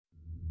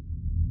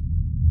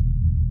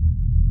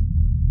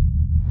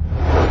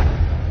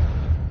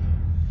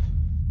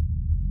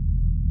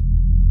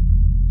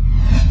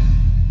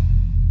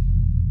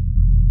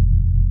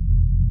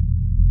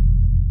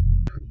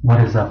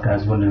What is up,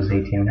 guys? Windows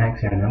RTM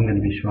Hacks here, and I'm going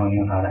to be showing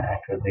you how to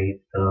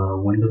activate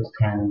the Windows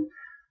 10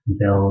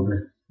 build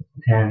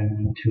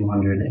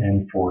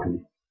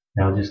 10240.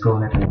 Now just go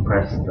ahead and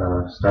press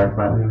the start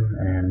button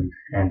and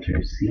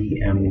enter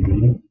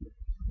CMD.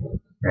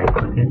 Right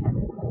click it.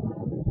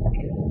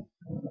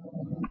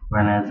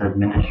 Run as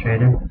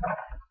administrator.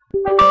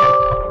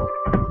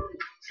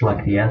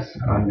 Select yes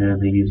under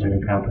the user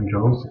account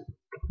controls,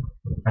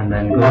 and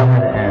then go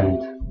ahead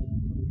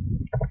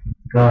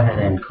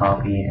and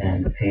copy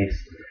and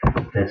paste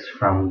this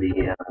from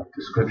the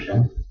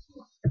description.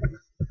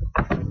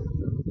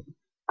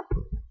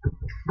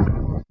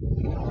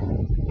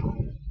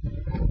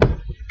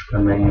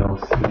 And then you'll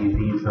see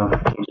these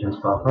notifications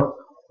pop up.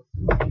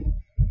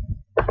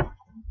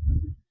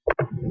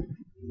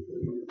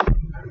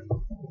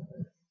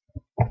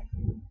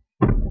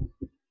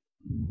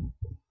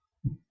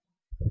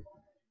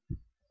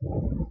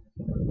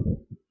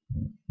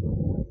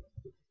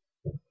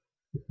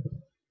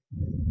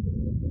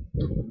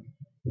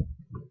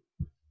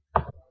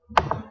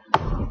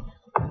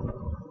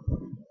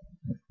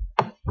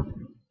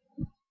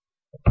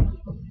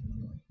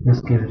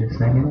 Just give it a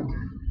second.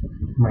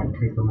 It might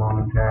take a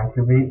moment to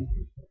activate.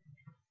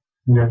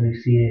 And as you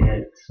see,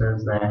 it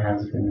says that it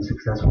has been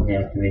successfully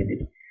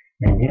activated.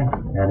 And yeah,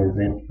 that is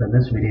it for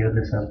this video.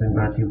 This has been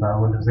brought to you by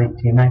Windows 8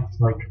 Max.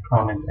 Like,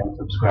 comment, and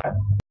subscribe.